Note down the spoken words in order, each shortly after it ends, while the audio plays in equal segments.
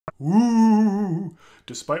Woo!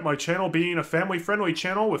 Despite my channel being a family-friendly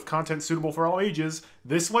channel with content suitable for all ages,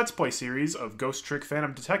 this Let's Play series of Ghost Trick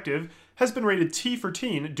Phantom Detective has been rated T for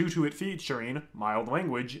teen due to it featuring mild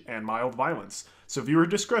language and mild violence. So viewer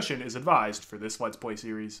discretion is advised for this Let's Play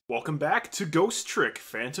series. Welcome back to Ghost Trick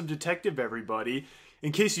Phantom Detective, everybody.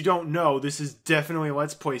 In case you don't know, this is definitely a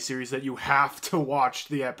Let's Play series that you have to watch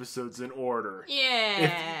the episodes in order.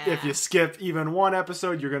 Yeah. If you skip even one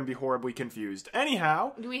episode, you're going to be horribly confused.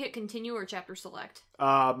 Anyhow. Do we hit continue or chapter select?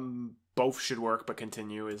 Both should work, but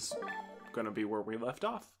continue is going to be where we left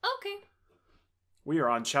off. Okay. We are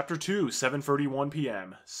on chapter 2, 7:31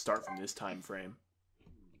 p.m. Start from this time frame.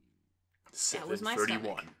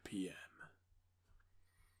 7:31 p.m.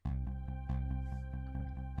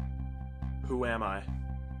 Who am I?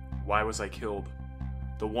 Why was I killed?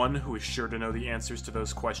 The one who is sure to know the answers to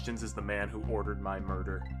those questions is the man who ordered my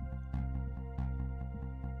murder.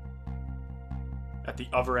 At the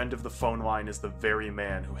other end of the phone line is the very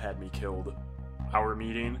man who had me killed. Our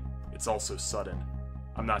meeting, it's all so sudden.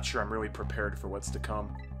 I'm not sure I'm really prepared for what's to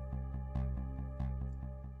come.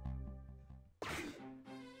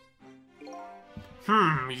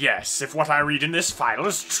 Yes, if what I read in this file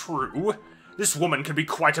is true, this woman could be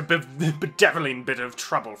quite a bedeviling bit of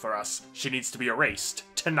trouble for us. She needs to be erased,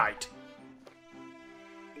 tonight.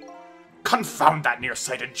 Confound that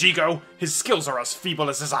nearsighted Jigo! His skills are as feeble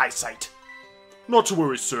as his eyesight. Not to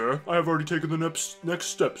worry, sir. I have already taken the next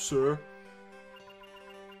step, sir.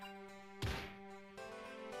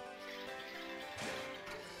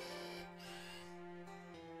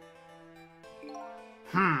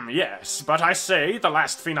 Yes, but I say, the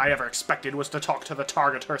last thing I ever expected was to talk to the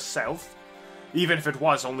target herself. Even if it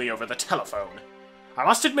was only over the telephone. I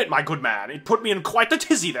must admit, my good man, it put me in quite the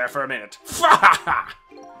tizzy there for a minute.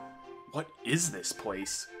 What is this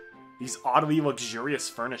place? These oddly luxurious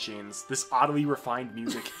furnishings, this oddly refined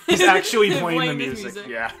music. He's actually playing the music,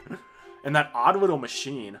 yeah. And that odd little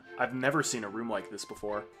machine. I've never seen a room like this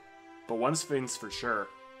before. But one thing's for sure,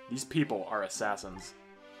 these people are assassins.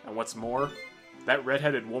 And what's more, that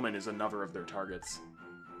red-headed woman is another of their targets.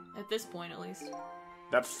 At this point, at least.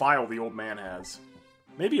 That file the old man has.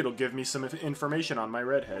 Maybe it'll give me some information on my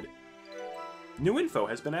redhead. New info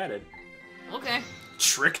has been added. Okay.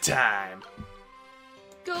 Trick time!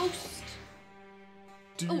 Ghost!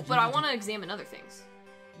 Oh, but I want to examine other things.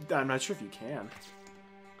 I'm not sure if you can.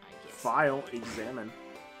 I guess. File, examine.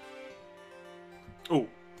 Oh.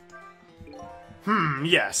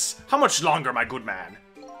 Yes. How much longer, my good man?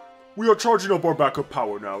 We are charging up our backup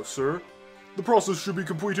power now, sir. The process should be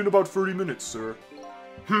complete in about 30 minutes, sir.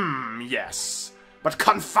 Yes. But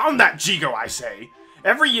confound that Jigo, I say.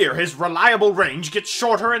 Every year his reliable range gets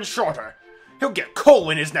shorter and shorter. He'll get coal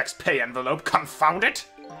in his next pay envelope, confound it!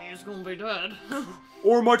 He's gonna be dead.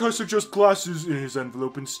 Or might I suggest glasses in his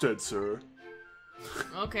envelope instead, sir?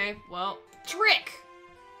 Okay, well, trick!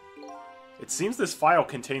 It seems this file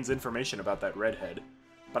contains information about that redhead,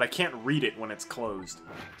 but I can't read it when it's closed.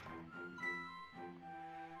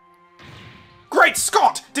 Great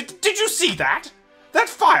Scott! Did you see that? That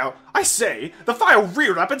file! I say, the file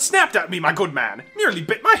reared up and snapped at me, my good man! Nearly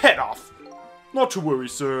bit my head off! Not to worry,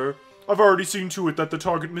 sir. I've already seen to it that the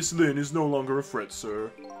target, Miss Lynne, is no longer a threat, sir.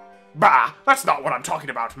 Bah! That's not what I'm talking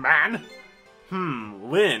about, man!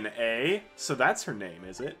 Lynne, eh? So that's her name,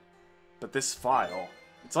 is it? But this file...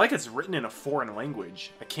 It's like it's written in a foreign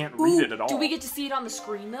language. I can't read it at all. Do we get to see it on the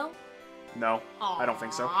screen, though? No, I don't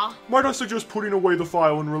think so. Aww. Might I suggest putting away the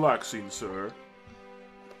file and relaxing, sir?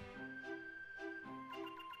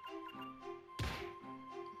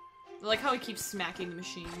 I like how he keeps smacking the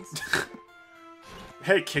machines.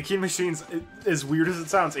 Hey, kicking machines, as weird as it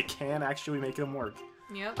sounds, it can actually make them work.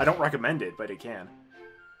 Yep. I don't recommend it, but it can.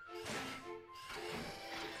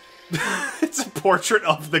 It's a portrait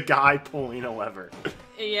of the guy pulling a lever.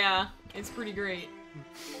 Yeah, it's pretty great.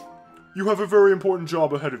 You have a very important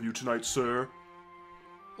job ahead of you tonight, sir.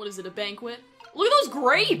 What is it, a banquet? Look at those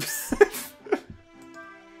grapes!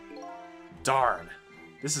 Darn.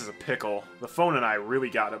 This is a pickle. The phone and I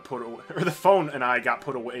really got put away, or the phone and I got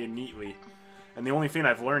put away neatly. And the only thing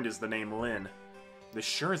I've learned is the name Lynne. This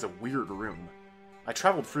sure is a weird room. I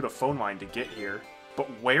traveled through the phone line to get here, but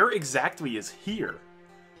where exactly is here?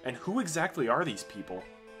 And who exactly are these people?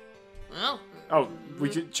 Well... Oh, we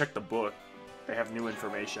could check the book. They have new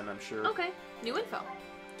information, I'm sure. Okay, new info.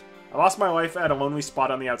 I lost my life at a lonely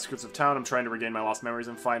spot on the outskirts of town. I'm trying to regain my lost memories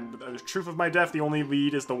and find the truth of my death. The only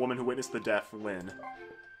lead is the woman who witnessed the death, Lynne.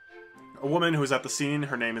 A woman who was at the scene,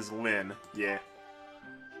 her name is Lynne. Yeah.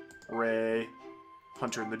 Ray.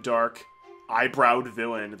 Hunter in the dark. Eyebrowed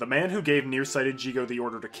villain. The man who gave nearsighted Jigo the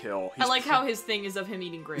order to kill. I like how his thing is of him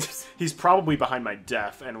eating grapes. He's probably behind my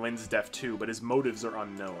death, and Lynne's death too, but his motives are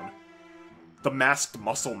unknown. The Masked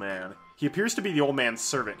Muscle Man. He appears to be the old man's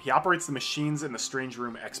servant. He operates the machines in the strange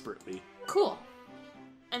room expertly. Cool.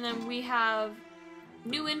 And then we have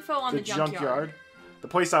new info on the junkyard. The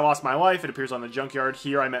place I lost my life, it appears on the junkyard.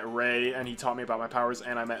 Here I met Ray, and he taught me about my powers,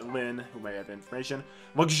 and I met Lynne, who may have information.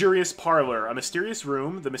 Luxurious parlor. A mysterious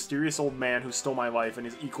room. The mysterious old man who stole my life and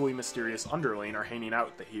his equally mysterious underling are hanging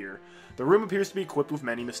out here. The room appears to be equipped with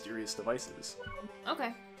many mysterious devices.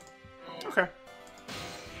 Okay. Okay.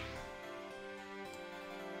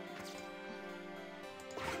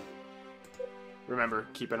 Remember,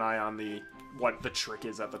 keep an eye on what the trick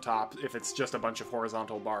is at the top. If it's just a bunch of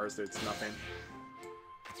horizontal bars, it's nothing.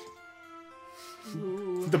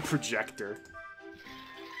 Ooh. The projector.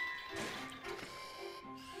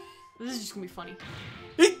 This is just gonna be funny.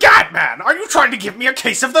 Egad, man! Are you trying to give me a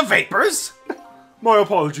case of the vapors? My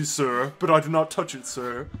apologies, sir, but I did not touch it,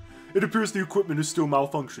 sir. It appears the equipment is still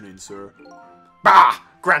malfunctioning, sir. Bah!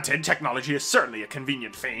 Granted, technology is certainly a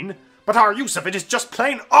convenient thing, but our use of it is just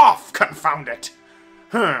plain off, confound it!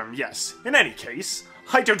 Yes. In any case,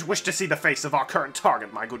 I don't wish to see the face of our current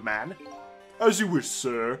target, my good man. As you wish,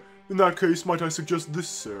 sir. In that case, might I suggest this,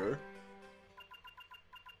 sir?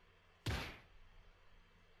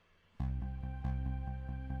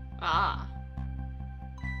 Ah.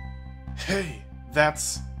 Hey,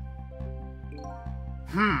 that's...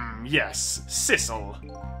 yes, Sissel.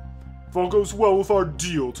 If all goes well with our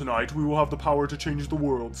deal tonight, we will have the power to change the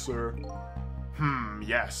world, sir.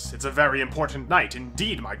 Yes, it's a very important night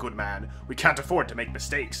indeed, my good man. We can't afford to make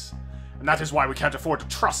mistakes. And that is why we can't afford to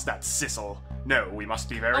trust that Sissel. No, we must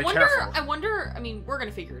be very careful. I wonder, I mean, we're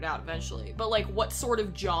gonna figure it out eventually, but like, what sort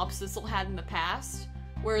of job Sissel had in the past?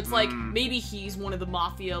 Where it's like, maybe he's one of the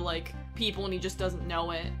mafia, like, people and he just doesn't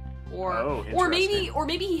know it. Or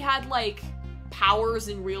maybe he had, like, powers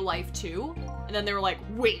in real life too, and then they were like,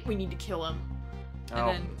 wait, we need to kill him. And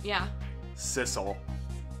then, yeah. Sissel.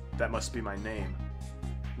 That must be my name.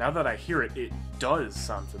 Now that I hear it, it does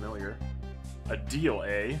sound familiar. A deal,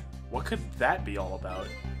 eh? What could that be all about?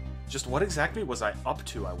 Just what exactly was I up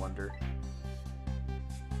to, I wonder?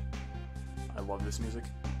 I love this music.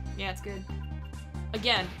 Yeah, it's good.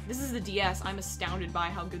 Again, this is the DS. I'm astounded by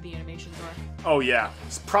how good the animations are. Oh yeah,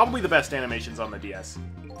 it's probably the best animations on the DS.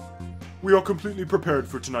 We are completely prepared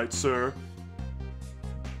for tonight, sir.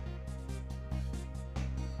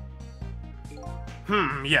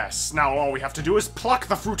 Yes. Now all we have to do is pluck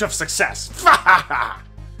the fruit of success.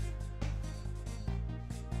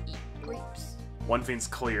 Eat grapes. One thing's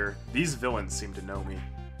clear. These villains seem to know me.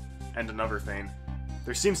 And another thing.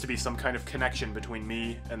 There seems to be some kind of connection between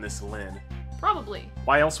me and this Lynne. Probably.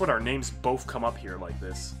 Why else would our names both come up here like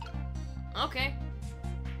this? Okay.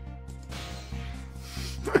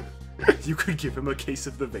 You could give him a case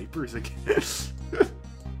of the vapors again.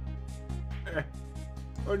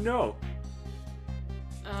 Oh no.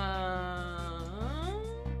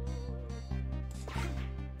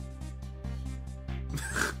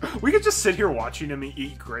 We could just sit here watching him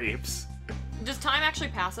eat grapes. Does time actually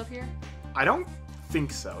pass up here? I don't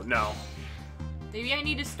think so, no. Maybe I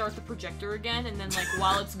need to start the projector again, and then, like,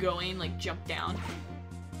 while it's going, like, jump down.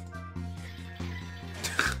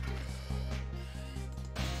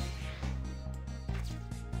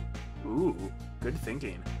 Ooh, good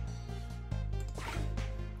thinking.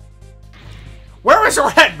 Where is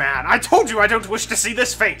your head, man? I told you I don't wish to see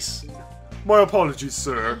this face! My apologies,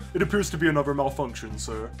 sir. It appears to be another malfunction,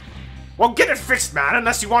 sir. Well, get it fixed, man,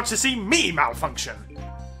 unless you want to see me malfunction!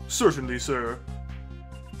 Certainly, sir.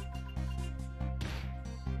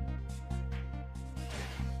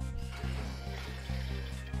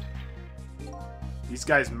 These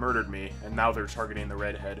guys murdered me, and now they're targeting the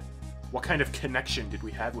redhead. What kind of connection did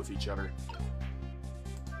we have with each other?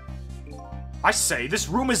 I say, this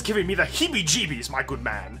room is giving me the heebie-jeebies, my good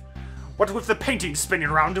man. What with the painting spinning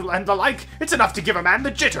around and the like, it's enough to give a man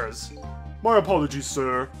the jitters. My apologies,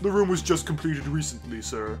 sir. The room was just completed recently,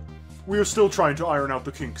 sir. We are still trying to iron out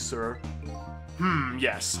the kinks, sir.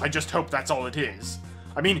 Yes. I just hope that's all it is.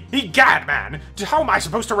 I mean, egad, man! How am I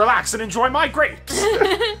supposed to relax and enjoy my grapes?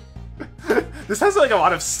 This has, like, a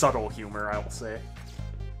lot of subtle humor, I will say.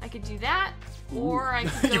 I could do that, or I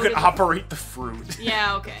could You go can to operate the fruit.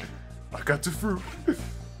 Yeah, okay. I got the fruit.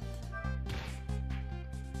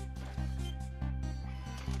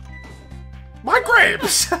 My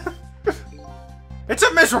grapes! It's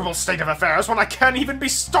a miserable state of affairs when I can't even be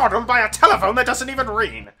startled by a telephone that doesn't even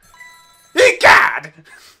ring. Egad!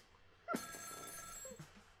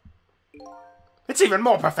 It's even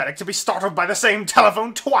more pathetic to be startled by the same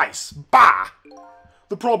telephone twice. Bah!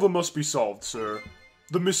 The problem must be solved, sir.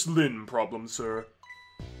 The Miss Lynne problem, sir.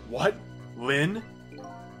 What? Lynne?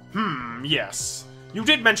 Yes. You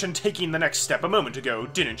did mention taking the next step a moment ago,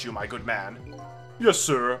 didn't you, my good man? Yes,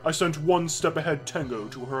 sir. I sent one step ahead Tango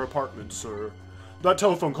to her apartment, sir. That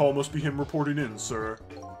telephone call must be him reporting in, sir.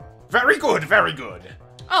 Very good, very good.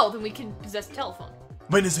 Oh, then we can possess a telephone.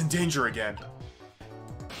 Lynne is in danger again.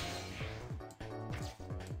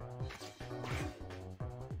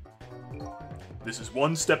 This is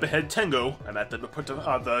one step ahead Tango. I'm at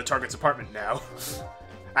the target's apartment now.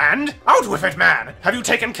 And? Out with it, man! Have you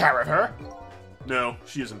taken care of her? No,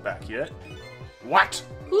 she isn't back yet. What?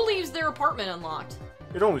 Who leaves their apartment unlocked?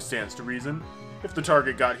 It only stands to reason. If the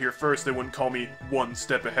target got here first, they wouldn't call me one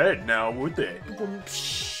step ahead now, would they?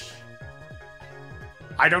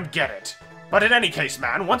 I don't get it. But in any case,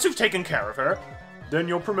 man, once you've taken care of her... Then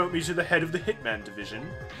you'll promote me to the head of the Hitman division.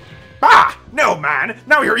 Ah! No, man!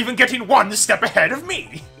 Now you're even getting one step ahead of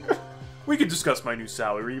me! We can discuss my new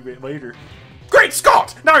salary a bit later. Great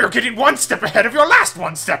Scott! Now you're getting one step ahead of your last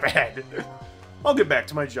one step ahead! I'll get back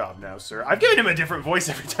to my job now, sir. I've given him a different voice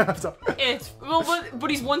every time I've talked. But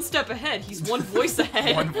he's one step ahead. He's one voice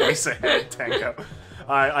ahead. One voice ahead, Tango.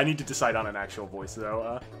 I need to decide on an actual voice,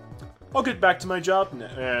 though. I'll get back to my job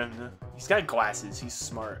now. He's got glasses. He's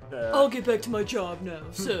smart. I'll get back to my job now,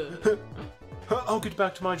 sir. I'll get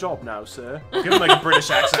back to my job now, sir. Give him like a British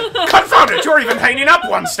accent. Confound it! You're even hanging up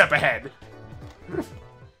one step ahead!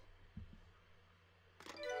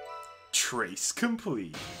 Trace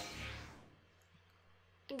complete.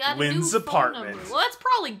 Got Lynne's a new phone apartment. number. Well, that's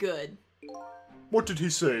probably good. What did he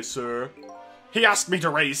say, sir? He asked me to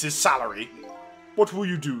raise his salary. What will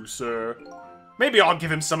you do, sir? Maybe I'll give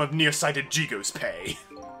him some of nearsighted Jigo's pay.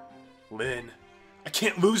 Lynne, I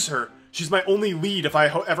can't lose her. She's my only lead if I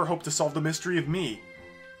ever hope to solve the mystery of me.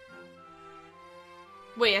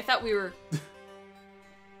 Wait, I thought we were...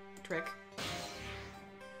 Trick.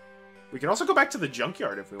 We can also go back to the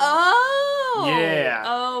junkyard if we want. Oh!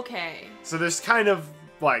 Yeah. Okay. So there's kind of,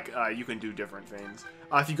 like, you can do different things.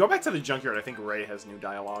 If you go back to the junkyard, I think Ray has new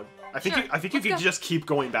dialogue. I think you could just keep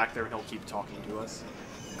going back there and he'll keep talking to us.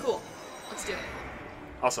 Cool. Let's do it.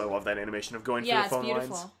 Also, I love that animation of going through the phone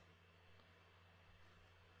lines.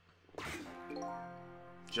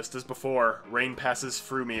 Just as before, rain passes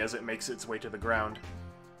through me as it makes its way to the ground.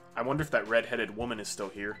 I wonder if that red-headed woman is still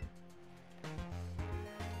here.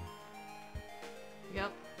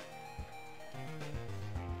 Yep.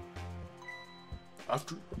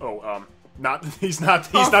 He's not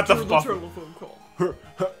the telephone call.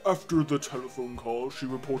 After the telephone call, she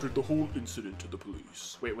reported the whole incident to the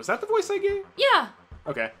police. Wait, was that the voice I gave? Yeah.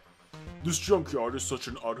 Okay. This junkyard is such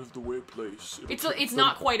an out-of-the-way place. It's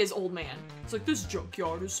not quite as old man. It's like, this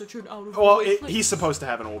junkyard is such an out-of-the-way place. He's supposed to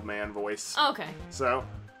have an old man voice. Oh, okay. So,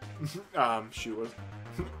 she was...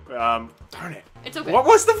 darn it. It's okay. What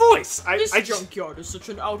was the voice? This junkyard is such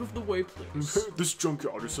an out-of-the-way place. This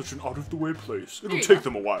junkyard is such an out-of-the-way place. It'll take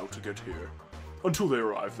them a while to get here. Until they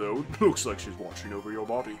arrive, though, it looks like she's watching over your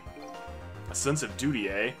body. A sense of duty,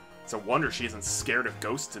 eh? It's a wonder she isn't scared of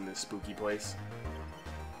ghosts in this spooky place.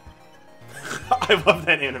 I love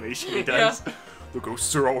that animation he does. Yeah. The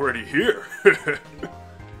ghosts are already here.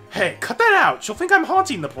 Hey, cut that out! She'll think I'm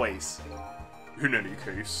haunting the place. In any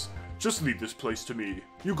case, just leave this place to me.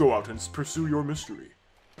 You go out and pursue your mystery.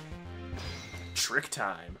 Trick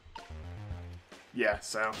time. Yeah,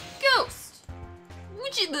 so... Ghost!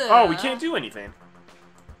 Oh, we can't do anything.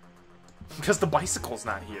 Because the bicycle's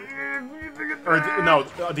not here. Or,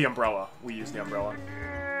 the umbrella. We use the umbrella.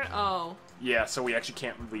 Oh. Yeah, so we actually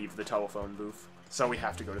can't leave the telephone booth. So we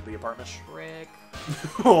have to go to the apartment. Trick.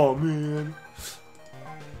 Oh, man.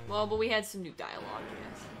 Well, but we had some new dialogue, I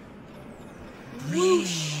guess.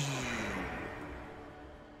 Whoosh!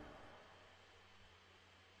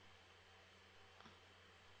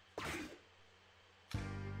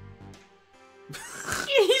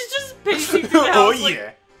 He's just pacing through the house. Oh,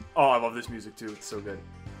 yeah. Oh, I love this music, too. It's so good.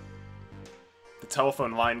 The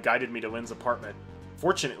telephone line guided me to Lynne's apartment.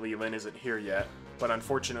 Fortunately, Lynne isn't here yet, but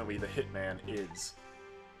unfortunately, the hitman is.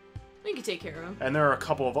 We can take care of him. And there are a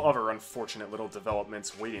couple of other unfortunate little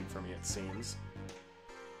developments waiting for me, it seems.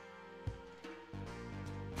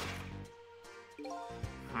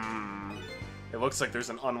 It looks like there's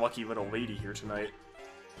an unlucky little lady here tonight.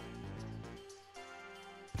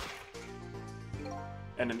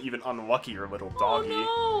 And an even unluckier little doggy.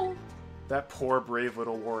 Oh, no. That poor, brave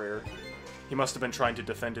little warrior. He must have been trying to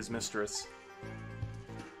defend his mistress.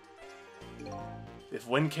 If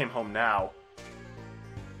Lynne came home now...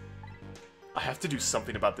 I have to do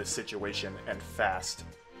something about this situation, and fast.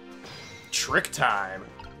 Trick time.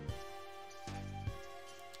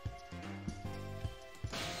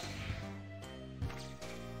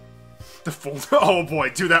 The folder. Oh boy,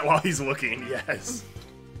 do that while he's looking. Yes.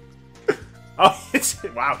 Oh,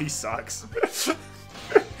 wow, he sucks.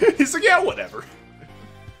 He's like, yeah, whatever.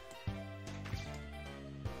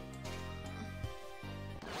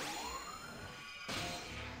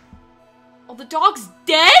 Oh, the dog's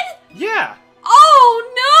dead? Yeah.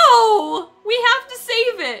 Oh no! We have to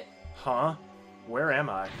save it. Huh? Where am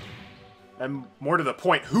I? And more to the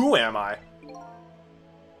point, who am I?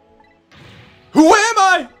 Who am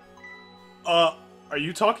I? Are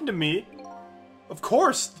you talking to me? Of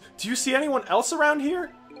course. Do you see anyone else around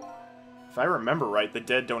here? If I remember right, the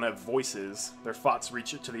dead don't have voices. Their thoughts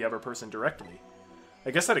reach it to the other person directly.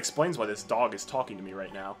 I guess that explains why this dog is talking to me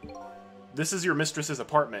right now. This is your mistress's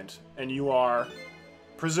apartment, and you are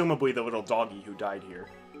presumably the little doggy who died here.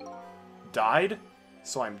 Died?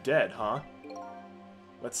 So I'm dead, huh?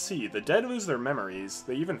 Let's see, the dead lose their memories.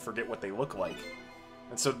 They even forget what they look like.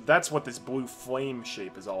 And so that's what this blue flame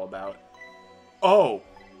shape is all about. Oh!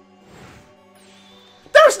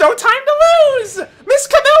 There's no time to lose! Miss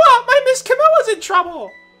Camilla! My Miss Camilla's in trouble!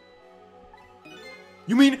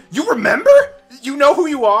 You mean, you remember? You know who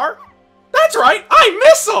you are? That's right, I'm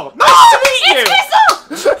Missile! Nice to meet you! It's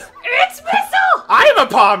Missile! It's Missile! I'm a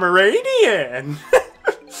Pomeranian!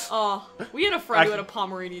 Oh, we had a friend who had a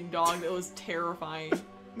Pomeranian dog that was terrifying.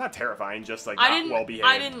 Not terrifying, just like not well behaved.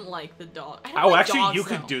 I didn't like the dog. Oh, actually, you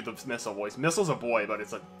could do the Missile voice. Missile's a boy, but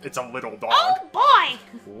it's a little dog. Oh boy!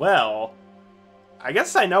 Well, I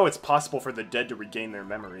guess I know it's possible for the dead to regain their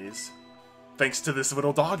memories, thanks to this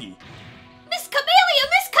little doggy. Miss Camellia!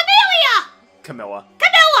 Miss Camellia! Camilla.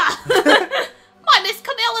 Camilla! My Miss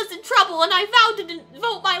Camilla's in trouble, and I vowed to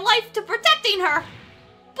devote my life to protecting her.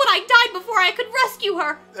 But I died before I could rescue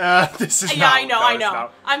her. This is yeah, not, I know, no, I know.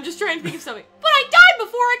 I'm just trying to think of something. But I died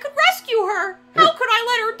before I could rescue her. How could I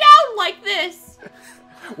let her down like this?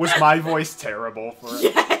 Was my voice terrible for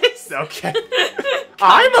it? Yes. Okay.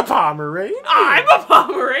 I'm a Pomeranian. I'm a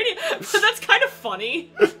Pomeranian. But that's kind of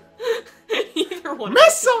funny. Either one.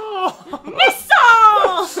 Missile!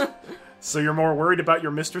 Missile! So you're more worried about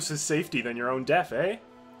your mistress's safety than your own death, eh?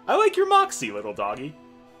 I like your moxie, little doggy.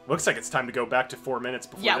 Looks like it's time to go back to 4 minutes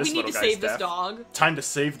before this little guy's death. Yeah, we need to save this dog. Time to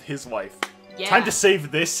save his life. Yeah. Time to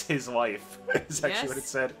save this his life. Is actually what it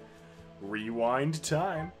said. Rewind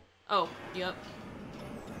time. Oh, yep.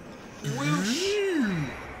 Whoosh.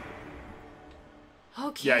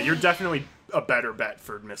 Okay. Yeah, you're definitely a better bet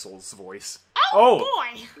for Missile's voice. Oh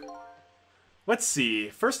boy! Let's see.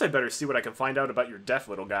 First I better see what I can find out about your deaf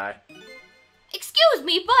little guy. Excuse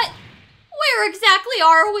me, but where exactly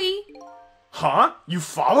are we? Huh? You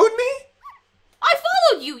followed me? I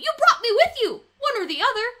followed you! You brought me with you! One or the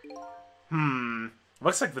other.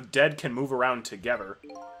 Looks like the dead can move around together.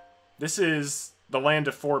 This is the land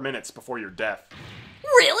of 4 minutes before your death.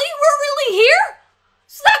 Really? We're really here?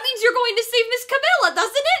 So that means you're going to save Miss Camilla,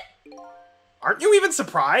 doesn't it? Aren't you even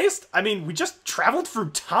surprised? I mean, we just traveled through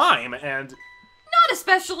time and... Not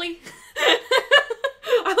especially.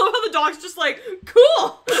 I love how the dog's just like,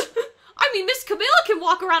 cool! I mean, Miss Camilla can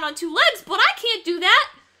walk around on 2 legs, but I can't do that.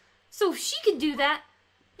 So if she can do that,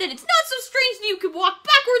 then it's not so strange that you could walk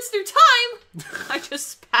backwards through time. I just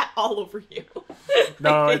spat all over you.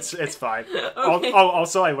 No, it's fine. Okay.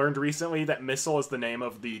 Also, I learned recently that Missile is the name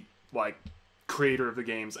of the, creator of the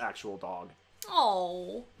game's actual dog.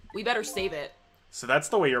 Oh, we better save it. So that's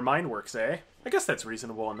the way your mind works, eh? I guess that's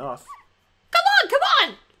reasonable enough. Come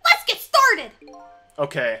on! Let's get started!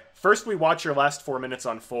 Okay, first we watch your last 4 minutes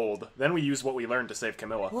unfold, then we use what we learned to save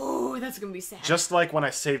Camilla. Oh, that's gonna be sad. Just like when I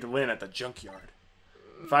saved Lynne at the junkyard.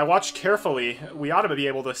 If I watch carefully, we ought to be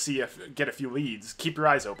able to get a few leads. Keep your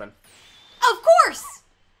eyes open. Of course!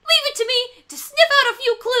 Leave it to me to sniff out a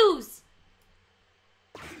few clues!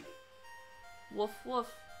 Woof woof.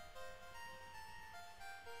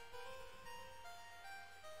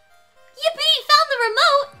 Yippee! Found the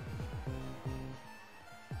remote!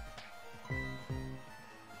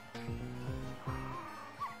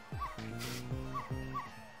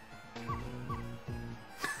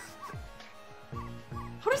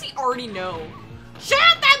 How does he already know? Shut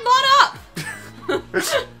that butt up!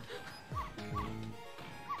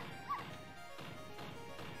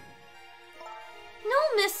 No,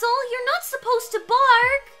 Missile, you're not supposed to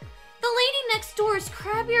bark. The lady next door is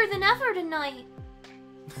crabbier than ever tonight.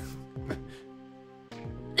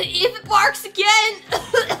 If it barks again,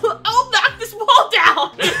 I'll knock this wall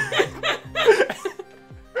down!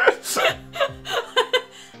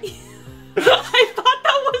 I thought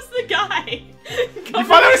that was the guy. You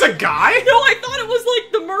thought it was a guy? No, I thought it was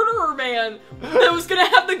like the murderer man that was gonna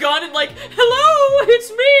have the gun and like, hello,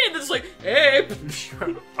 it's me, and it's like, hey.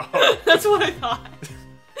 That's what I thought.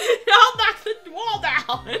 I'll knock the wall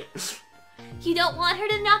down. You don't want her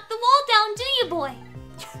to knock the wall down, do you, boy?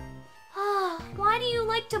 Why do you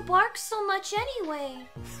like to bark so much anyway?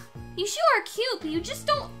 You sure are cute, but you just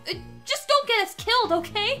don't get us killed,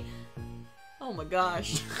 okay? Oh my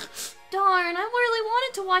gosh. Darn, I really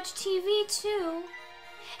wanted to watch TV too.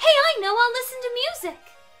 Hey, I know, I'll listen to music.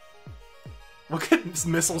 Look at this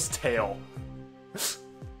Missile's tail.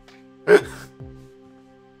 Oops!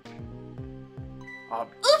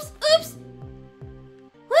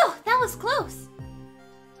 Whew, that was close.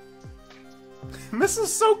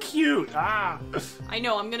 Missile's so cute. Ah. I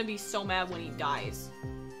know, I'm gonna be so mad when he dies.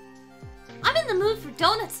 I'm in the mood for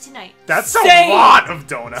donuts tonight. That's a lot of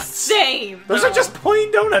donuts. Same. Those are just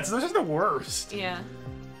plain donuts. Those are the worst. Yeah.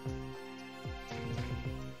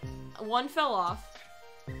 One fell off.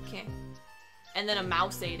 Okay. And then a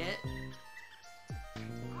mouse ate it.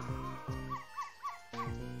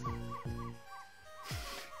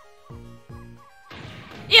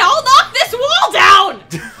 Yeah, I'll knock this wall down!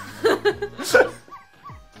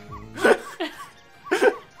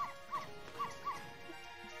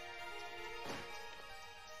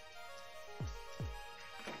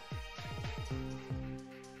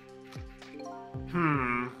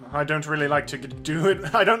 I don't really like to do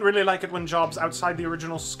it. I don't really like it when jobs outside the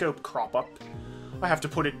original scope crop up. I have to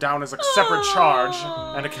put it down as a separate charge,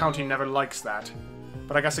 and accounting never likes that.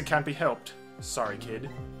 But I guess it can't be helped. Sorry, kid.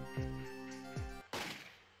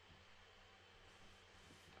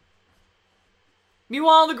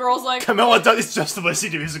 Meanwhile, the girl's like... Camilla does just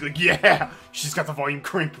listening to music like, yeah! She's got the volume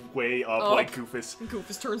cranked way up like Goofus.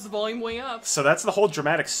 Goofus turns the volume way up. So that's the whole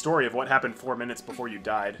dramatic story of what happened 4 minutes before you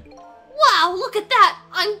died. Wow, look at that!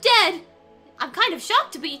 I'm dead! I'm kind of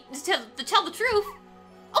shocked to tell the truth.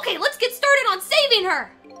 Okay, let's get started on saving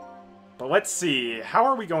her! But let's see, how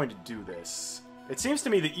are we going to do this? It seems to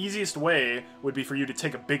me the easiest way would be for you to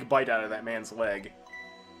take a big bite out of that man's leg.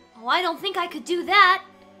 Oh, I don't think I could do that.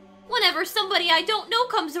 Whenever somebody I don't know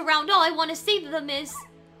comes around, all I want to say to them is,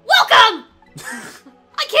 welcome!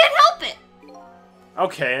 I can't help it!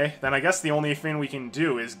 Okay, then I guess the only thing we can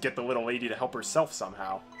do is get the little lady to help herself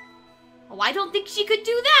somehow. Oh, I don't think she could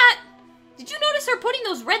do that! Did you notice her putting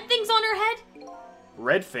those red things on her head?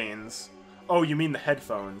 Red things? Oh, you mean the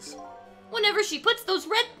headphones. Whenever she puts those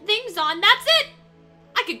red things on, that's it!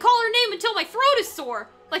 I could call her name until my throat is sore,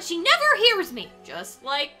 but she never hears me. Just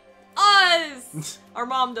like us! Our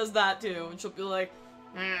mom does that too, and she'll be like,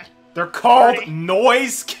 They're called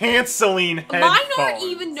noise-canceling headphones. Mine aren't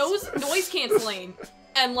even noise canceling.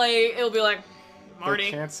 And like, it'll be like, Marty.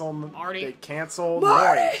 They cancel Marty. They cancel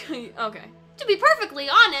Marty. noise. Okay. To be perfectly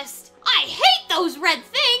honest, I hate those red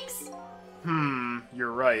things!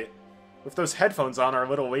 You're right. With those headphones on, our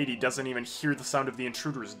little lady doesn't even hear the sound of the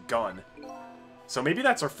intruder's gun. So maybe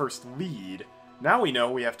that's our first lead. Now we know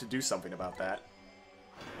we have to do something about that.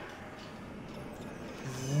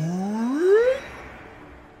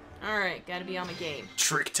 Alright, gotta be on the game.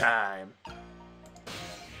 Trick time.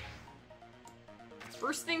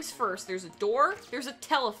 First things first, there's a door, there's a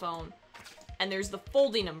telephone, and there's the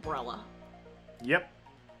folding umbrella. Yep.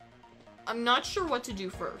 I'm not sure what to do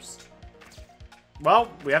first.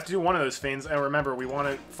 Well, we have to do one of those things, and remember, we want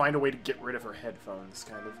to find a way to get rid of her headphones,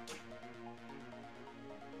 kind of.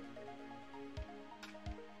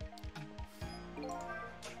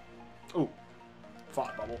 Ooh.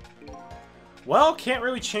 Thought bubble. Well, can't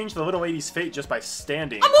really change the little lady's fate just by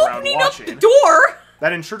standing around watching. Up the door!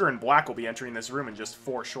 That intruder in black will be entering this room in just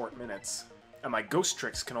 4 short minutes. And my ghost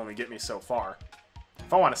tricks can only get me so far.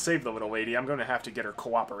 If I want to save the little lady, I'm going to have to get her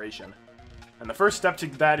cooperation. And the first step to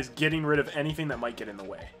that is getting rid of anything that might get in the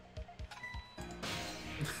way.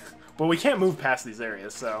 But we can't move past these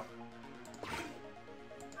areas, so...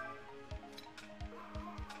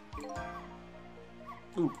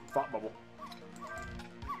 Ooh, thought bubble.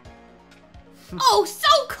 Oh, so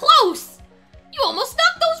close! You almost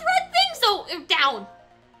knocked those red things down!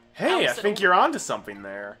 Hey, I think you're onto something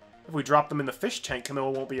there. If we drop them in the fish tank,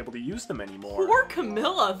 Camilla won't be able to use them anymore. Poor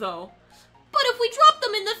Camilla, though. But if we drop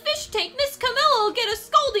them in the fish tank, Miss Camilla will get a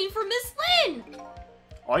scolding from Miss Lynne!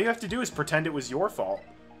 All you have to do is pretend it was your fault.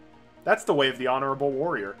 That's the way of the honorable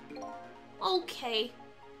warrior. Okay.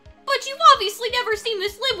 But you've obviously never seen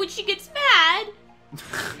Miss Lynne when she gets mad!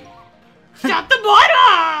 Shut the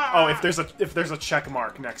button! Oh, if there's a check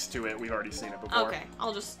mark next to it, we've already seen it before. Okay,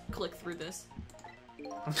 I'll just click through this.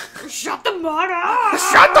 Shut the button!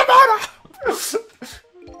 Shut the button!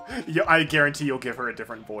 Yeah, I guarantee you'll give her a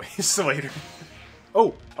different voice later.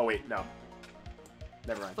 Oh wait, no.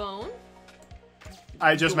 Never mind. Phone?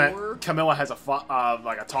 I just meant Camilla has a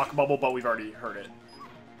like a talk bubble, but we've already heard it.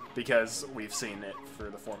 Because we've seen it for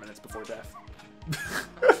the 4 minutes before death.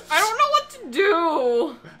 I don't know what to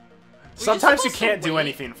do! Sometimes you can't do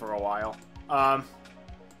anything for a while.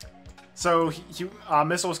 So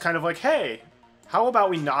Missile was kind of like, hey, how about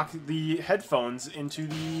we knock the headphones into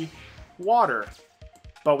the water?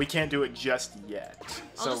 But we can't do it just yet.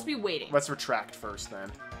 I'll just be waiting. Let's retract first,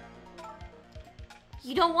 then.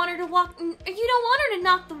 You don't want her to walk... You don't want her to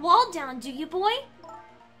knock the wall down, do you, boy?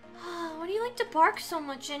 Why do you like to bark so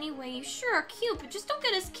much anyway? You sure are cute, but just don't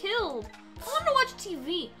get us killed. I want to watch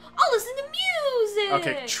TV. I'll listen to music!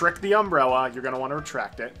 Okay, trick the umbrella. You're going to want to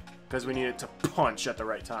retract it. Because we need it to punch at the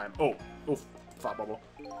right time. Oh, thought bubble.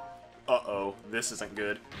 Uh-oh, this isn't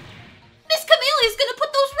good. Miss Camelia's gonna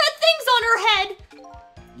put those red things on her head!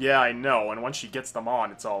 Yeah, I know, and once she gets them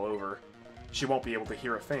on, it's all over. She won't be able to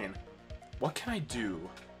hear a thing. What can I do?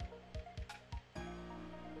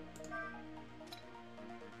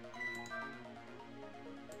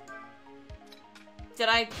 Did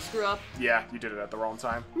I screw up? Yeah, you did it at the wrong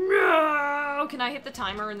time. No! Can I hit the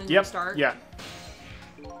timer and then restart? Yeah.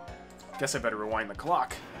 Guess I better rewind the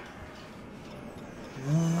clock.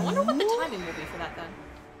 I wonder what the timing will be for that then.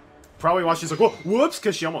 Probably while she's like, whoa, whoops,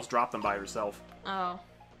 because she almost dropped them by herself. Oh.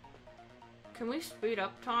 Can we speed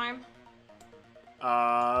up time?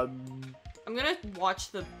 I'm gonna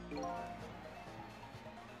watch the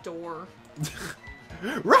door.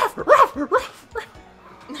 Ruff, ruff, ruff, ruff.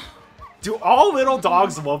 Do all little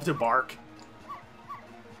dogs love to bark?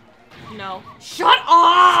 No. Shut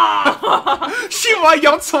up! She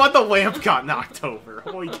yelled so the lamp got knocked over.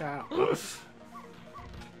 Holy cow.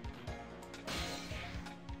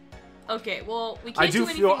 Okay, well, we can't do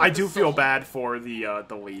anything I do feel bad for the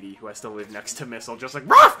lady who has to live next to Missile, just like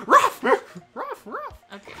ruff, ruff, ruff, ruff, ruff.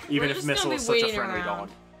 Okay. Even if Missile is such a friendly dog.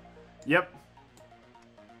 Yep.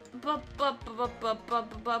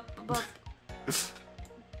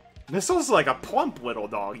 Missile's like a plump little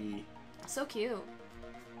doggy. So cute.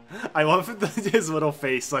 I love his little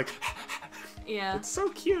face, like. Yeah. It's so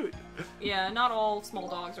cute. Yeah, not all small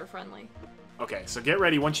dogs are friendly. Okay, so get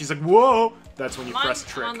ready. Once she's like, whoa, that's when you press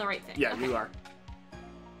trick. I'm on the right thing. Yeah, okay. you are.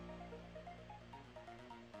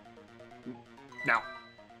 Now.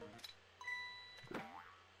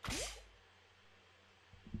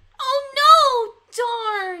 Oh no!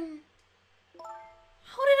 Darn!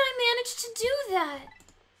 How did I manage to do that?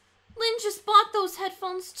 Lynne just bought those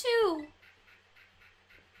headphones too.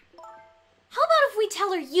 How about if we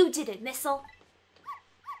tell her you did it, Missile?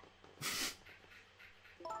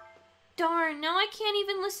 Darn, now I can't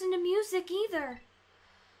even listen to music either.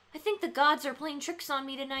 I think the gods are playing tricks on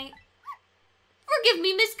me tonight. Forgive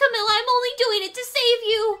me, Miss Camilla, I'm only doing it to save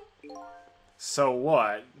you. So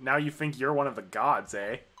what? Now you think you're one of the gods,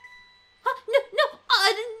 eh? No,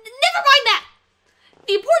 never mind that.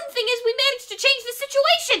 The important thing is we managed to change the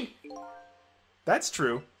situation. That's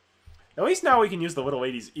true. At least now we can use the little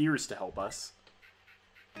lady's ears to help us.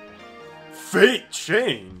 Fate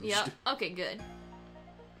changed. Yep. Okay, good.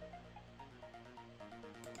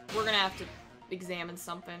 We're gonna have to examine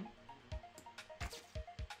something.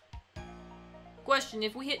 Question,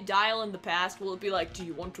 if we hit dial in the past, will it be like, do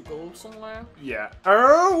you want to go somewhere? Yeah.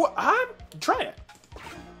 Oh, try it.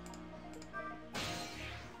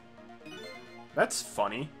 That's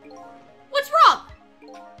funny. What's wrong?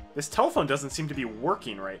 This telephone doesn't seem to be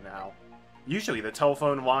working right now. Usually the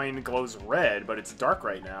telephone line glows red, but it's dark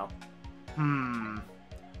right now.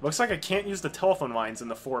 Looks like I can't use the telephone lines in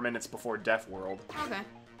the 4 minutes before death world. Okay.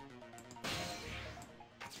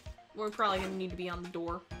 We're probably gonna need to be on the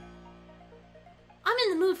door. I'm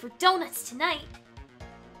in the mood for donuts tonight.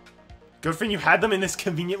 Good thing you had them in this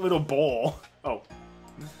convenient little bowl. Oh.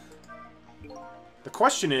 The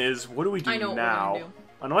question is, what do we do now? What we're gonna do.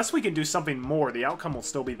 Unless we can do something more, the outcome will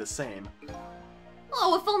still be the same.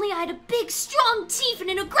 Oh, if only I had a big, strong teeth and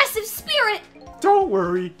an aggressive spirit! Don't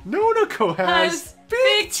worry, Nonoko has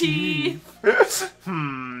big teeth!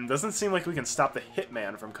 Doesn't seem like we can stop the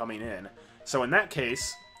hitman from coming in. So in that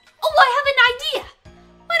case... Oh, I have an idea!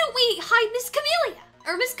 Why don't we hide Miss Camellia?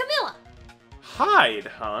 Or Miss Camilla? Hide,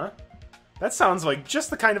 huh? That sounds like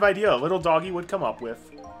just the kind of idea a little doggy would come up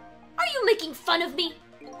with. Are you making fun of me?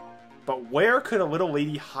 But where could a little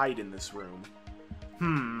lady hide in this room?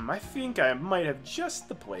 I think I might have just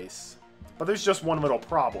the place. But there's just one little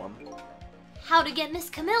problem. How to get Miss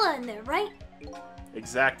Camilla in there, right?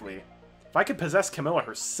 Exactly. If I could possess Camilla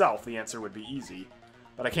herself, the answer would be easy.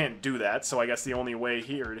 But I can't do that, so I guess the only way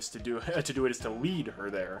here is to do it is to lead her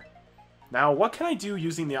there. Now, what can I do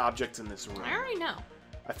using the objects in this room? I already know.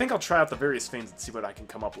 I think I'll try out the various things and see what I can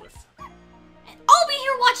come up with. And I'll be here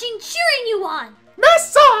watching, cheering you on.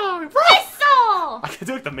 Missile! Missile! I could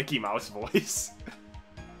do like the Mickey Mouse voice.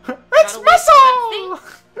 It's Missile!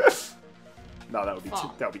 No, that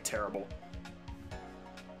would be terrible.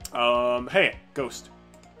 Hey, Ghost.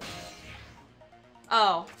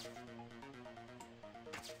 Oh.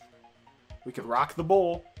 We could rock the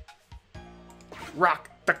bowl. Rock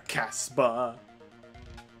the Casbah.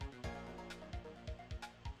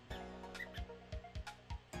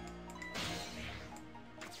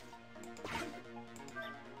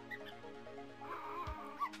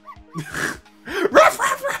 Ruff,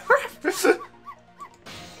 ruff, ruff, ruff.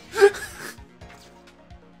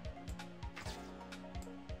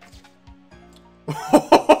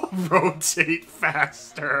 Rotate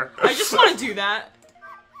faster. I just want to do that.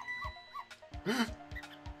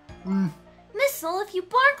 Missile, if you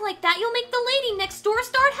bark like that, you'll make the lady next door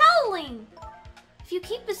start howling. If you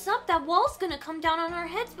keep this up, that wall's gonna come down on our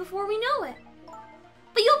heads before we know it.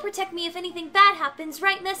 But you'll protect me if anything bad happens,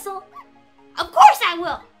 right, Missile? Of course I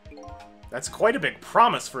will! That's quite a big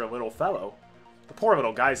promise for a little fellow. The poor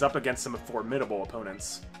little guy's up against some formidable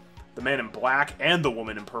opponents. The man in black and the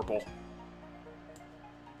woman in purple.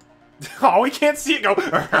 Oh, we can't see it go.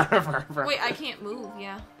 Wait, I can't move,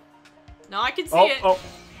 yeah. No, I can see it. Oh,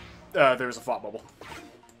 there's a thought bubble.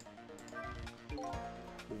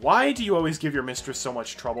 Why do you always give your mistress so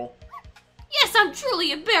much trouble? Yes, I'm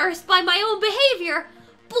truly embarrassed by my own behavior.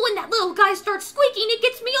 But when that little guy starts squeaking, it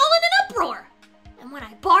gets me all in an uproar. And when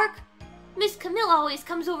I bark, Miss Camilla always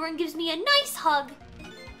comes over and gives me a nice hug.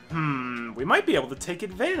 We might be able to take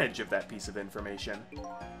advantage of that piece of information.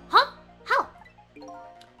 Huh? How?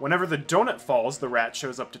 Whenever the donut falls, the rat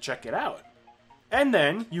shows up to check it out. And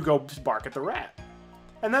then you go bark at the rat.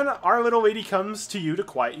 And then our little lady comes to you to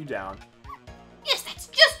quiet you down. Yes, that's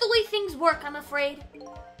just the way things work, I'm afraid.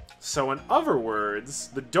 So in other words,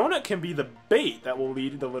 the donut can be the bait that will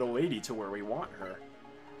lead the little lady to where we want her.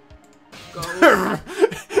 Go.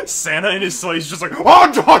 Santa in his sleigh is just like, oh,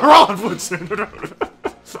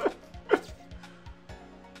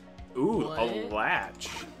 ooh, what? A latch.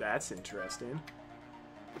 That's interesting.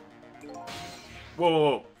 Whoa, whoa,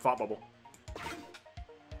 whoa. Thought bubble.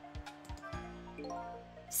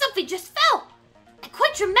 Something just fell! And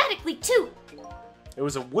quite dramatically, too. It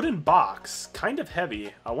was a wooden box, kind of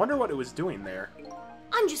heavy. I wonder what it was doing there.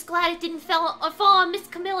 I'm just glad it didn't fall on Miss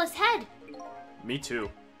Camilla's head. Me too.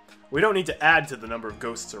 We don't need to add to the number of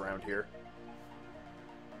ghosts around here.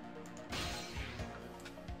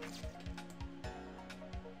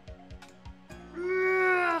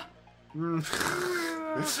 You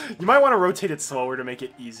might want to rotate it slower to make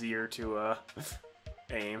it easier to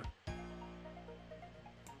aim.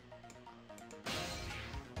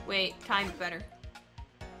 Wait, time's better.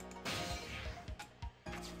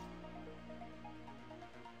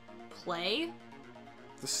 Play?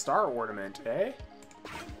 The star ornament, eh?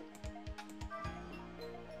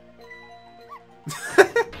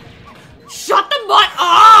 Shut the butt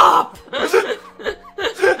up!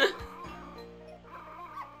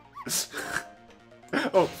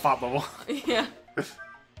 Oh, pop bubble. Yeah.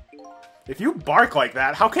 If you bark like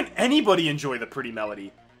that, how can anybody enjoy the pretty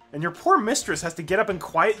melody? And your poor mistress has to get up and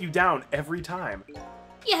quiet you down every time.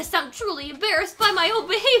 Yes, I'm truly embarrassed by my own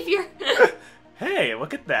behavior. Hey,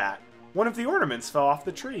 look at that. One of the ornaments fell off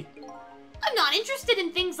the tree. I'm not interested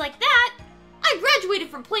in things like that. I graduated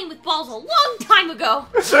from playing with balls a long time ago.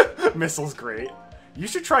 Missile's great. You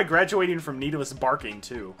should try graduating from needless barking,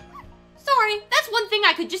 too. Sorry, that's one thing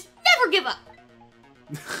I could just never give up.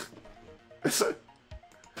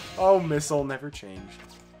 Oh, Missile never changed.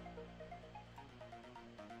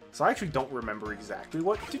 So I actually don't remember exactly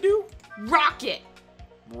what to do. Rocket!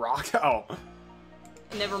 Rock? Oh.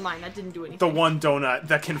 Never mind, that didn't do anything. The one donut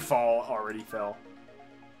that can fall already fell.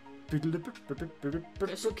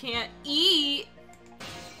 Guess you can't eat.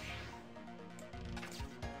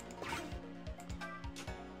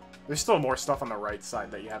 There's still more stuff on the right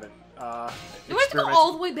side that you haven't, Do I have to go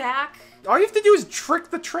all the way back? All you have to do is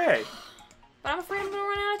trick the tray. But I'm afraid I'm gonna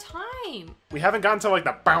run out of time. We haven't gotten to, like,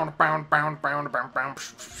 the bound, bound, bound, bound, bound, bound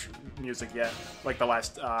music yet. Like the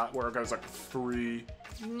last, where it goes, like, 3,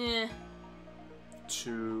 Nah.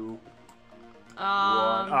 2,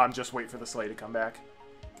 1. Just wait for the sleigh to come back.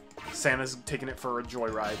 Santa's taking it for a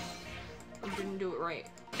joyride. I didn't do it right.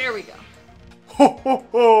 There we go. Ho, ho,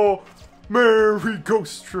 ho! Merry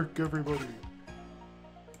Ghost Trick, everybody!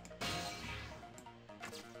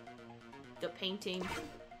 The painting.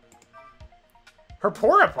 Her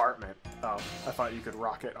poor apartment. Oh, I thought you could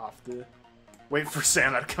rock it off the... Wait for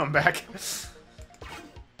Santa to come back.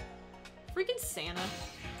 Freaking Santa.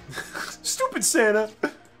 Stupid Santa!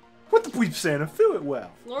 What the bleep, Santa? Feel it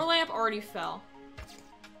well. Floor lamp already fell.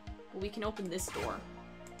 Well, we can open this door.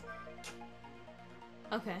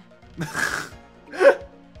 Okay.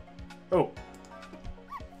 Oh.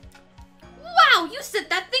 Wow, you set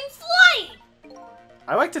that thing flying!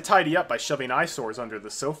 I like to tidy up by shoving eyesores under the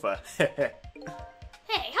sofa. Hey,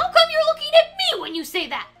 how come you're looking at me when you say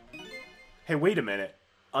that? Hey, wait a minute.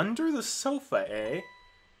 Under the sofa, eh?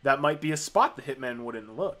 That might be a spot the hitman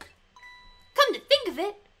wouldn't look. Come to think of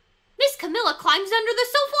it, Miss Camilla climbs under the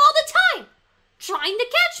sofa all the time, trying to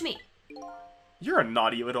catch me. You're a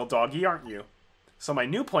naughty little doggy, aren't you? So my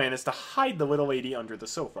new plan is to hide the little lady under the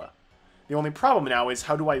sofa. The only problem now is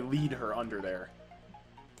how do I lead her under there?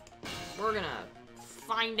 We're gonna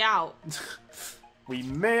find out. We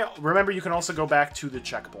may... Remember, you can also go back to the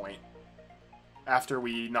checkpoint after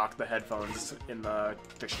we knock the headphones in the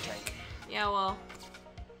fish tank. Yeah, well...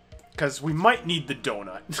 Because we might need the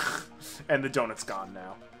donut. And the donut's gone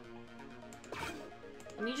now.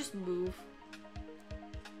 Let me just move.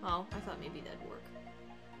 Oh, I thought maybe that'd work.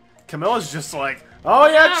 Camilla's just like, oh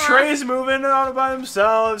yeah, Whatever. Trey's moving on by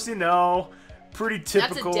themselves, you know. Pretty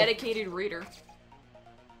typical. That's a dedicated reader.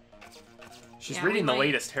 She's Yeah, reading the we might-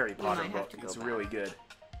 latest Harry we Potter might have book. to go It's back. really good.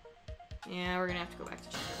 Yeah, we're gonna have to go back to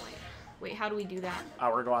checkpoint. Wait, how do we do that?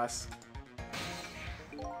 Hourglass.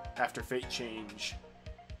 After fate change.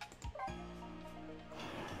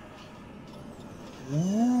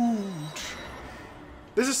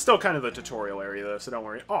 This is still kind of the tutorial area though, so don't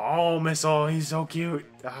worry. Oh, Missile, he's so cute.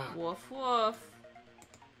 Ah. Woof woof.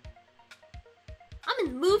 I'm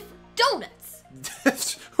in the mood for donuts.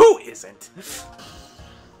 Who isn't?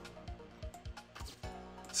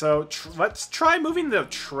 So let's try moving the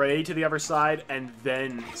tray to the other side and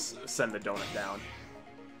then send the donut down.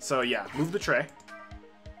 So yeah, move the tray.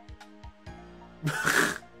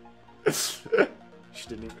 She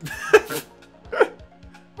didn't even...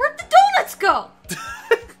 Where'd the donuts go?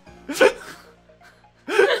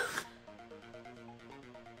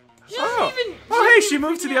 Oh, hey, she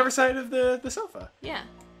moved to the other side of the sofa. Yeah.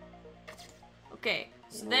 Okay,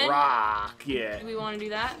 so then... Rock, yeah. Do we want to do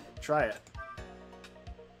that? Try it.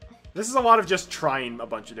 This is a lot of just trying a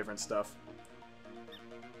bunch of different stuff.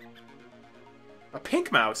 A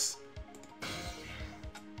pink mouse.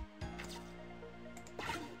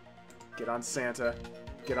 Get on Santa.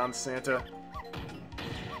 Get on Santa.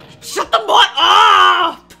 Shut the butt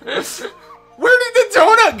up! Where did the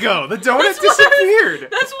donut go? The donut disappeared.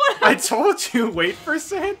 That's what I told you, wait for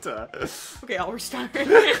Santa. Okay, I'll restart.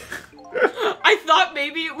 I thought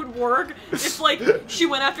maybe it would work if, like, she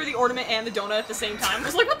went after the ornament and the donut at the same time. I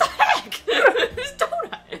was like, what the heck? This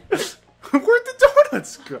donut. Where'd the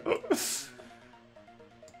donuts go?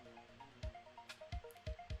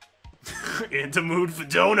 In the mood for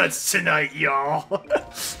donuts tonight, y'all.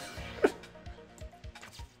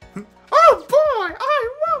 Oh boy, I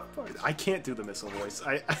love boys. I can't do the missile voice.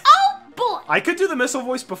 Oh boy! I could do the missile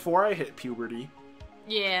voice before I hit puberty.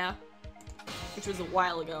 Yeah. Which was a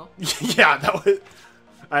while ago. Yeah, that was...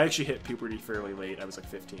 I actually hit puberty fairly late. I was like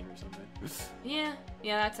 15 or something. Yeah,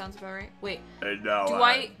 that sounds about right. Wait. And now Do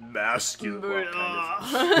I'm masculine. Well,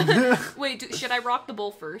 kind of. Wait, should I rock the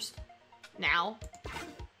bowl first? Now?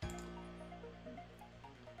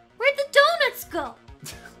 Where'd the donuts go?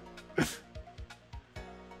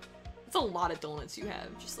 It's a lot of donuts you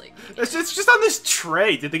have, just like... It's just on this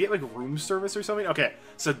tray. Did they get like room service or something? Okay,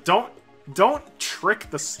 so don't trick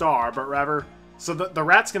the star, but rather... So the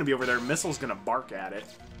rat's gonna be over there, Missile's gonna bark at it.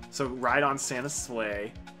 So ride on Santa's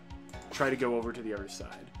sleigh. Try to go over to the other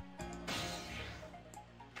side.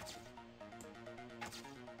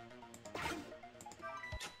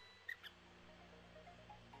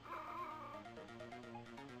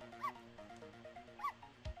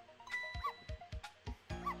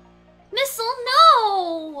 Missile,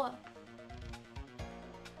 no!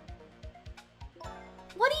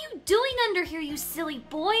 What are you doing under here, you silly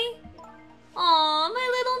boy? Aw, my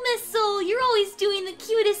little Missile, you're always doing the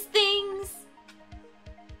cutest things.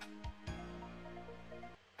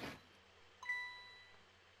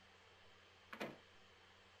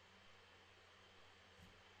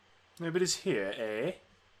 Nobody's here, eh?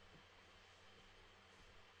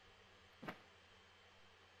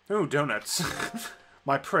 Oh, donuts.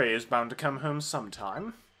 My prey is bound to come home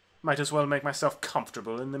sometime. Might as well make myself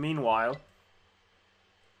comfortable in the meanwhile.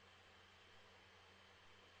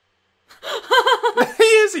 He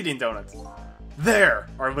is eating donuts. There!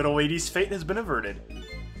 Our little lady's fate has been averted.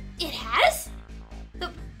 It has?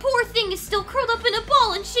 The poor thing is still curled up in a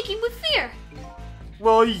ball and shaking with fear.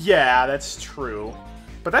 Well, yeah, that's true.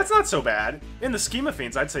 But that's not so bad. In the scheme of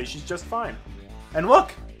things, I'd say she's just fine. And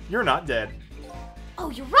look, you're not dead. Oh,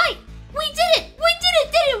 you're right. We did it! We did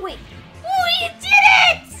it, didn't we? We did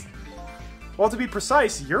it! Well, to be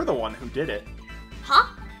precise, you're the one who did it. Huh?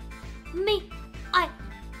 Me? I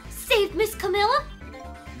saved Miss Camilla?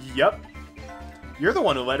 Yep. You're the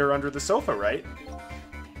one who led her under the sofa, right?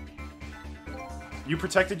 You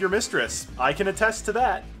protected your mistress. I can attest to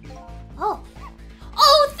that. Oh.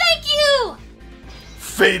 Oh, thank you!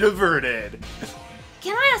 Fate averted.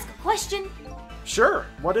 Can I ask a question? Sure,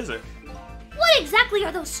 what is it? What exactly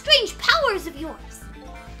are those strange powers of yours?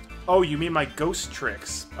 Oh, you mean my ghost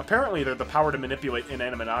tricks. Apparently they're the power to manipulate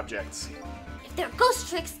inanimate objects. If they're ghost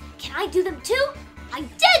tricks, can I do them too? I'm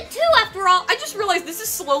dead too, after all! I just realized this is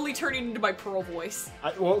slowly turning into my Pearl voice.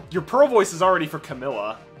 Well, your Pearl voice is already for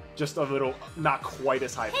Camilla. Just a little, not quite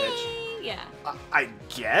as high pitch. Hey, yeah. I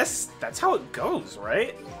guess that's how it goes,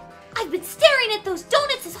 right? I've been staring at those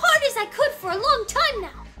donuts as hard as I could for a long time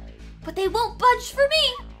now. But they won't budge for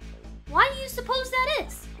me. Why do you suppose that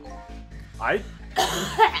is?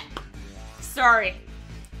 Sorry.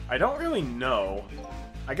 I don't really know.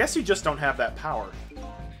 I guess you just don't have that power.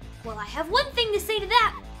 Well, I have one thing to say to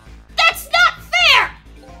that. That's not fair!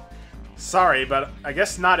 Sorry, but I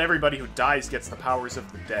guess not everybody who dies gets the powers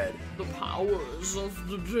of the dead. The powers of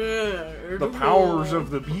the dead. The powers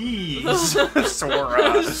of the bees.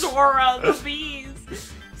 Sora. Sora, the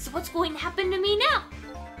bees. So what's going to happen to me now?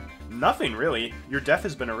 Nothing, really. Your death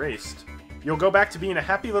has been erased. You'll go back to being a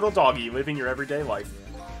happy little doggy living your everyday life.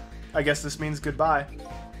 I guess this means goodbye.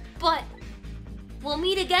 But we'll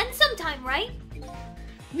meet again sometime, right?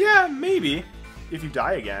 Yeah, maybe. If you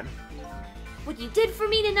die again. What you did for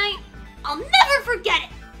me tonight, I'll never forget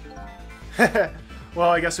it! Well,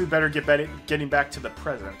 I guess we better getting back to the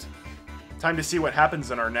present. Time to see what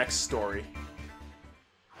happens in our next story.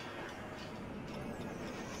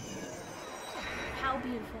 How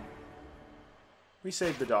beautiful. We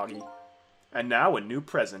saved the doggy. And now a new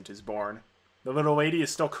present is born. The little lady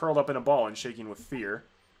is still curled up in a ball and shaking with fear.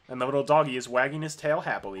 And the little doggy is wagging his tail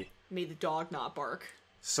happily. May the dog not bark.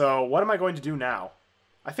 So, what am I going to do now?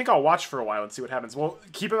 I think I'll watch for a while and see what happens. Well,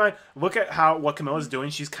 keep in mind, look at what Camilla's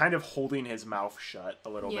doing. She's kind of holding his mouth shut a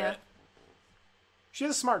little bit.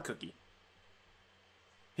 She's a smart cookie.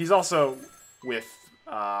 He's also with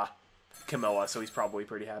Camilla, so he's probably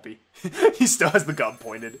pretty happy. He still has the gun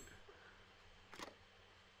pointed.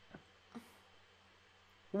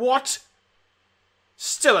 What?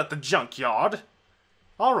 Still at the junkyard?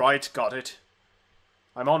 Alright, got it.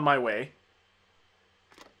 I'm on my way.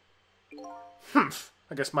 Humph.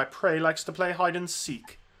 I guess my prey likes to play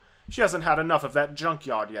hide-and-seek. She hasn't had enough of that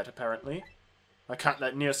junkyard yet, apparently. I can't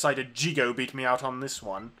let nearsighted Jigo beat me out on this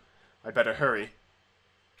one. I'd better hurry.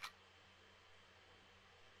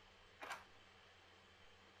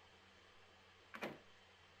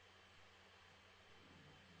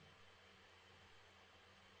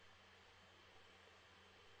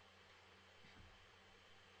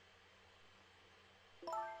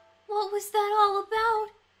 What was that all about?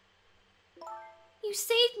 You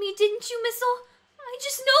saved me, didn't you, Missile? I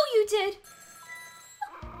just know you did.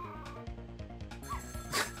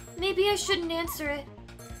 Maybe I shouldn't answer it.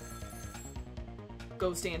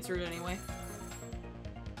 Ghost answered anyway.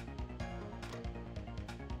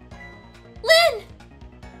 Lynne!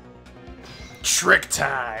 Trick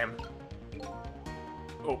time!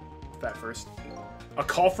 Oh, that first. A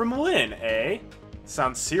call from Lynne, eh?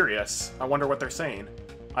 Sounds serious. I wonder what they're saying.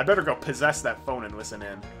 I'd better go possess that phone and listen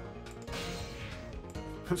in.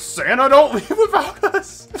 Santa, don't leave without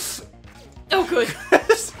us! Oh, good.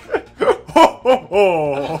 Ho,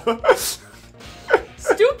 ho, ho!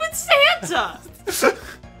 Stupid Santa!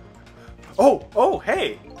 Oh,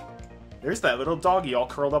 hey! There's that little doggy all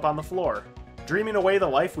curled up on the floor, dreaming away the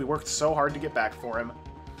life we worked so hard to get back for him.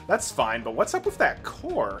 That's fine, but what's up with that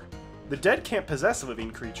core? The dead can't possess living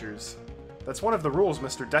creatures. That's one of the rules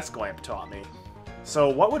Mr. Desklamp taught me. So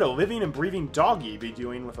what would a living and breathing doggy be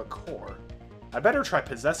doing with a core? I better try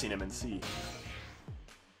possessing him and see.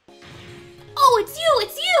 Oh, it's you!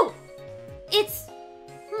 It's you! It's...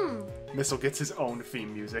 Missile gets his own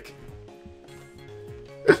theme music.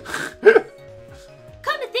 Come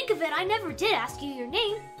to think of it, I never did ask you your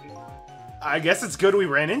name. I guess it's good we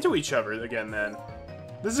ran into each other again then.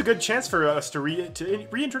 This is a good chance for us to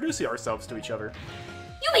reintroduce ourselves to each other.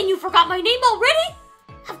 You mean you forgot my name already?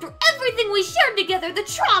 After everything we shared together, the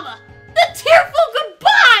trauma, the tearful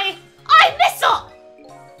goodbye! I Missile!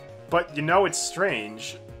 But you know, it's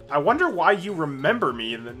strange. I wonder why you remember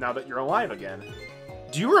me now that you're alive again.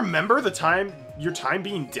 Do you remember your time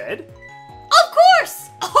being dead? Of course!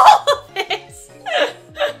 All of this!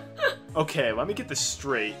 Okay, let me get this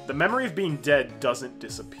straight. The memory of being dead doesn't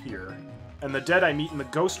disappear. And the dead I meet in the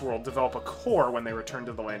ghost world develop a core when they return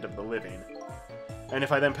to the land of the living. And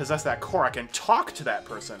if I then possess that core, I can talk to that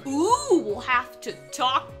person. Ooh, we'll have to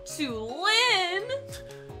talk to Lynne.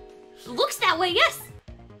 Looks that way, yes.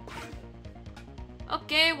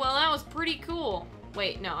 Okay, well that was pretty cool.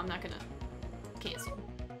 Wait, no, I'm not gonna cancel.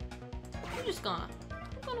 I'm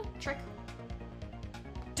gonna trick.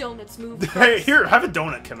 Donuts move. Hey, here, have a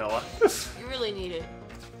donut, Camilla. You really need it.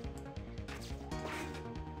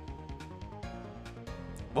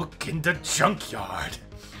 Look in the junkyard.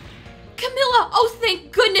 Camilla, oh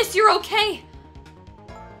thank goodness you're okay.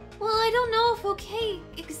 Well, I don't know if okay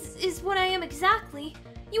is what I am exactly.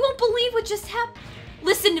 You won't believe what just happened.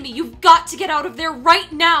 Listen to me, you've got to get out of there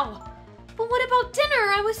right now! But what about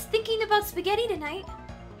dinner? I was thinking about spaghetti tonight.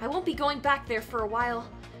 I won't be going back there for a while.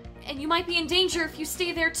 And you might be in danger if you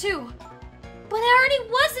stay there too. But I already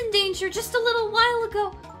was in danger just a little while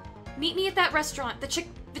ago. Meet me at that restaurant, the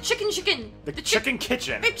chicken. The chicken kitchen. The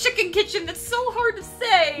chicken kitchen, that's so hard to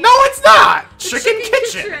say! No, it's not! Chicken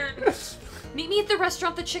kitchen! Meet me at the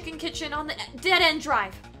restaurant, the chicken kitchen, on the Dead End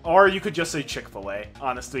Drive. Or you could just say Chick-fil-A.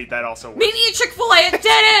 Honestly, that also works. Meet me at Chick-fil-A at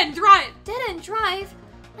Dead End Drive! Dead End Drive?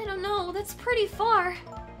 I don't know, that's pretty far.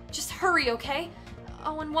 Just hurry, okay?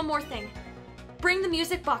 Oh, and one more thing. Bring the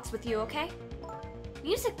music box with you, okay?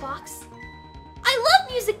 Music box? I love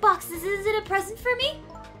music boxes! Is it a present for me?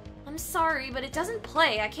 I'm sorry, but it doesn't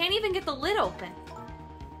play. I can't even get the lid open.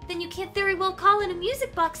 Then you can't very well call it a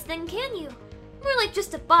music box then, can you? More like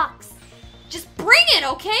just a box. Just bring it,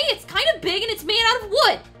 okay? It's kind of big and it's made out of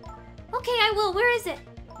wood. Okay, I will. Where is it?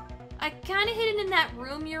 I kind of hid it in that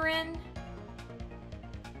room you're in.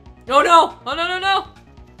 Oh no! Oh no, no, no!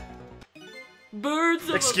 Birds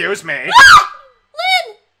of Excuse me. Ah!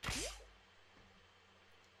 Lynne!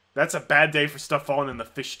 That's a bad day for stuff falling in the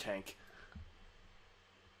fish tank.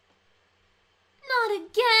 Not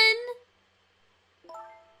again.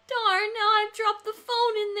 Darn, now I've dropped the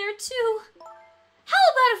phone in there too. How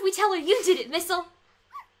about if we tell her you did it, Missile?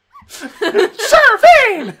 Sure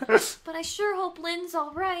thing! But I sure hope Lynne's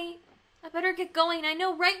alright. I better get going. I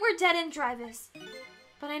know right where Dead End Drive is.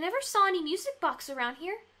 But I never saw any music box around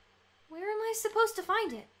here. Where am I supposed to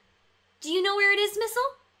find it? Do you know where it is,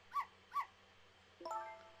 Missile?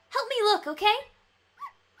 Help me look, okay?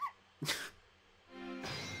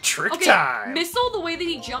 Trick time! Missile, the way that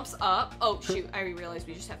he jumps up... Oh, shoot, I realized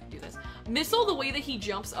we just have to do this. Missile, the way that he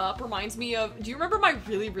jumps up reminds me of... Do you remember my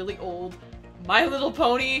really, really old My Little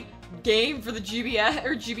Pony game for the GBA,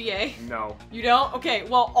 or GBA? No. You don't? Okay,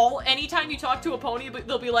 well, anytime you talk to a pony,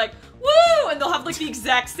 they'll be like, woo! And they'll have, like, the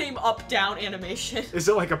exact same up-down animation. Is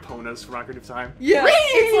it like Epona's from Ocarina of Time? Yeah,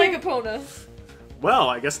 it's like Epona. Well,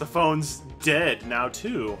 I guess the phone's dead now,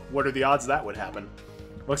 too. What are the odds that would happen?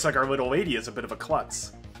 Looks like our little lady is a bit of a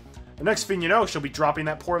klutz. The next thing you know, she'll be dropping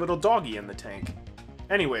that poor little doggy in the tank.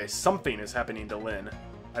 Anyway, something is happening to Lynne.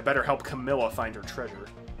 I better help Camilla find her treasure.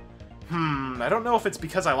 I don't know if it's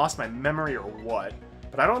because I lost my memory or what,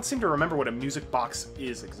 but I don't seem to remember what a music box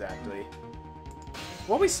is exactly.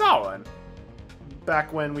 Well, we saw one.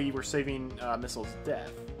 Back when we were saving Missile's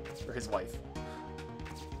death. Or his life.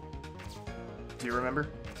 Do you remember?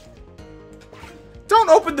 Don't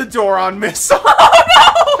open the door on Missile!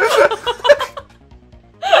 Oh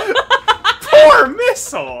no! Poor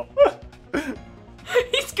Missile!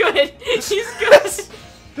 He's good. He's good.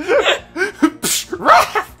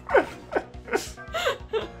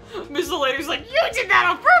 Missile Lady's like, you did that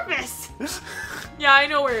on purpose! Yeah, I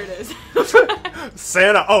know where it is.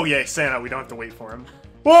 Santa! Oh, yeah, Santa. We don't have to wait for him.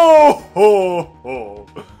 Whoa! Oh, oh.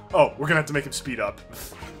 Oh, we're gonna have to make him speed up.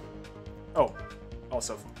 Oh,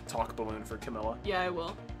 also, talk balloon for Camilla. Yeah, I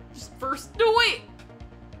will. Just first... No, wait!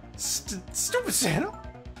 Stupid Santa!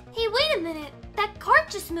 Hey, wait a minute. That cart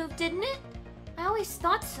just moved, didn't it? I always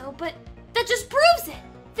thought so, but that just proves it!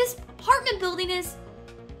 This apartment building is...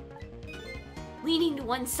 leaning to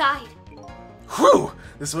one side. Whew!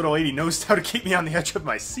 This little lady knows how to keep me on the edge of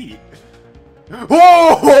my seat.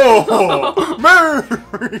 Whoa!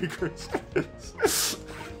 Merry Christmas!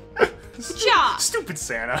 Good job! Stupid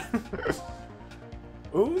Santa.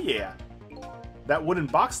 Oh yeah. That wooden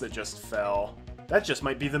box that just fell. That just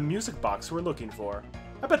might be the music box we're looking for.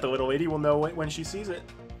 I bet the little lady will know when she sees it.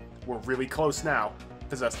 We're really close now.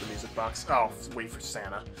 Possess the music box. Oh, wait for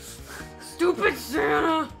Santa. Stupid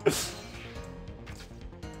Santa!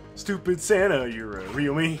 Stupid Santa, you're a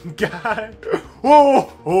real mean guy.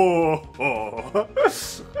 Oh, oh, oh.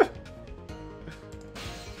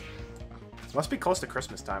 Must be close to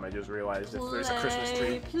Christmas time, I just realized, if there's a Christmas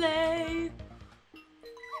tree. Play.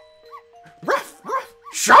 Ruff, ruff,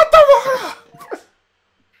 shut the water up!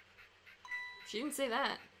 She didn't say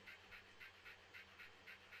that.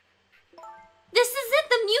 This is it,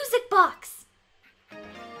 the music box!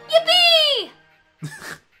 Yippee!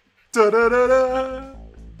 Da-da-da-da!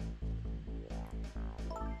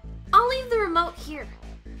 I'll leave the remote here.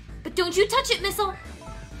 But don't you touch it, Missile!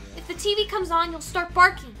 If the TV comes on, you'll start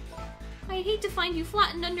barking. I'd hate to find you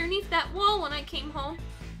flattened underneath that wall when I came home.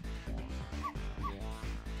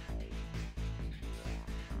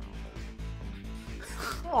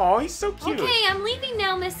 Oh, he's so cute. Okay, I'm leaving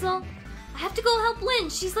now, Missile. I have to go help Lynne.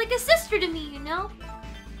 She's like a sister to me, you know?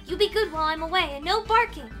 You be good while I'm away, and no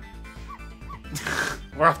barking.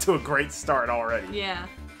 We're off to a great start already. Yeah.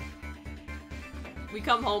 We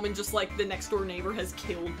come home and just like the next door neighbor has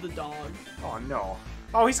killed the dog. Oh no.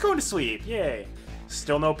 Oh, he's going to sleep. Yay.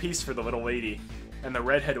 Still no peace for the little lady. And the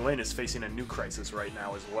redhead Lynne is facing a new crisis right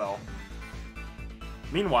now as well.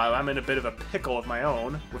 Meanwhile, I'm in a bit of a pickle of my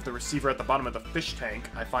own. With the receiver at the bottom of the fish tank,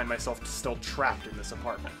 I find myself still trapped in this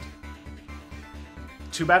apartment.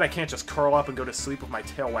 Too bad I can't just curl up and go to sleep with my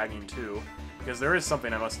tail wagging too, because there is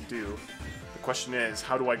something I must do. The question is,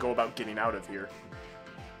 how do I go about getting out of here?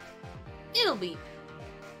 It'll be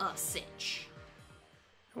a cinch.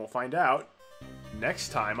 And we'll find out next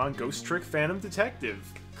time on Ghost Trick Phantom Detective.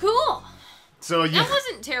 Cool! So That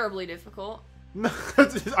wasn't terribly difficult.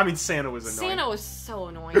 I mean, Santa was annoying. Santa was so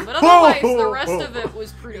annoying, but otherwise the rest of it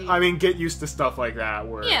was pretty. I mean, get used to stuff like that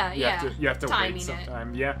where you have to Timing wait it.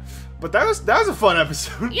 sometime. Yeah, but that was a fun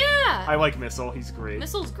episode. Yeah, I like Missile. He's great.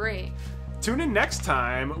 Missile's great. Tune in next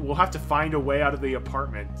time. We'll have to find a way out of the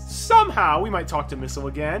apartment. Somehow, we might talk to Missile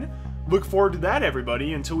again. Look forward to that,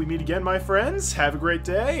 everybody. Until we meet again, my friends, have a great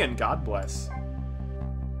day, and God bless.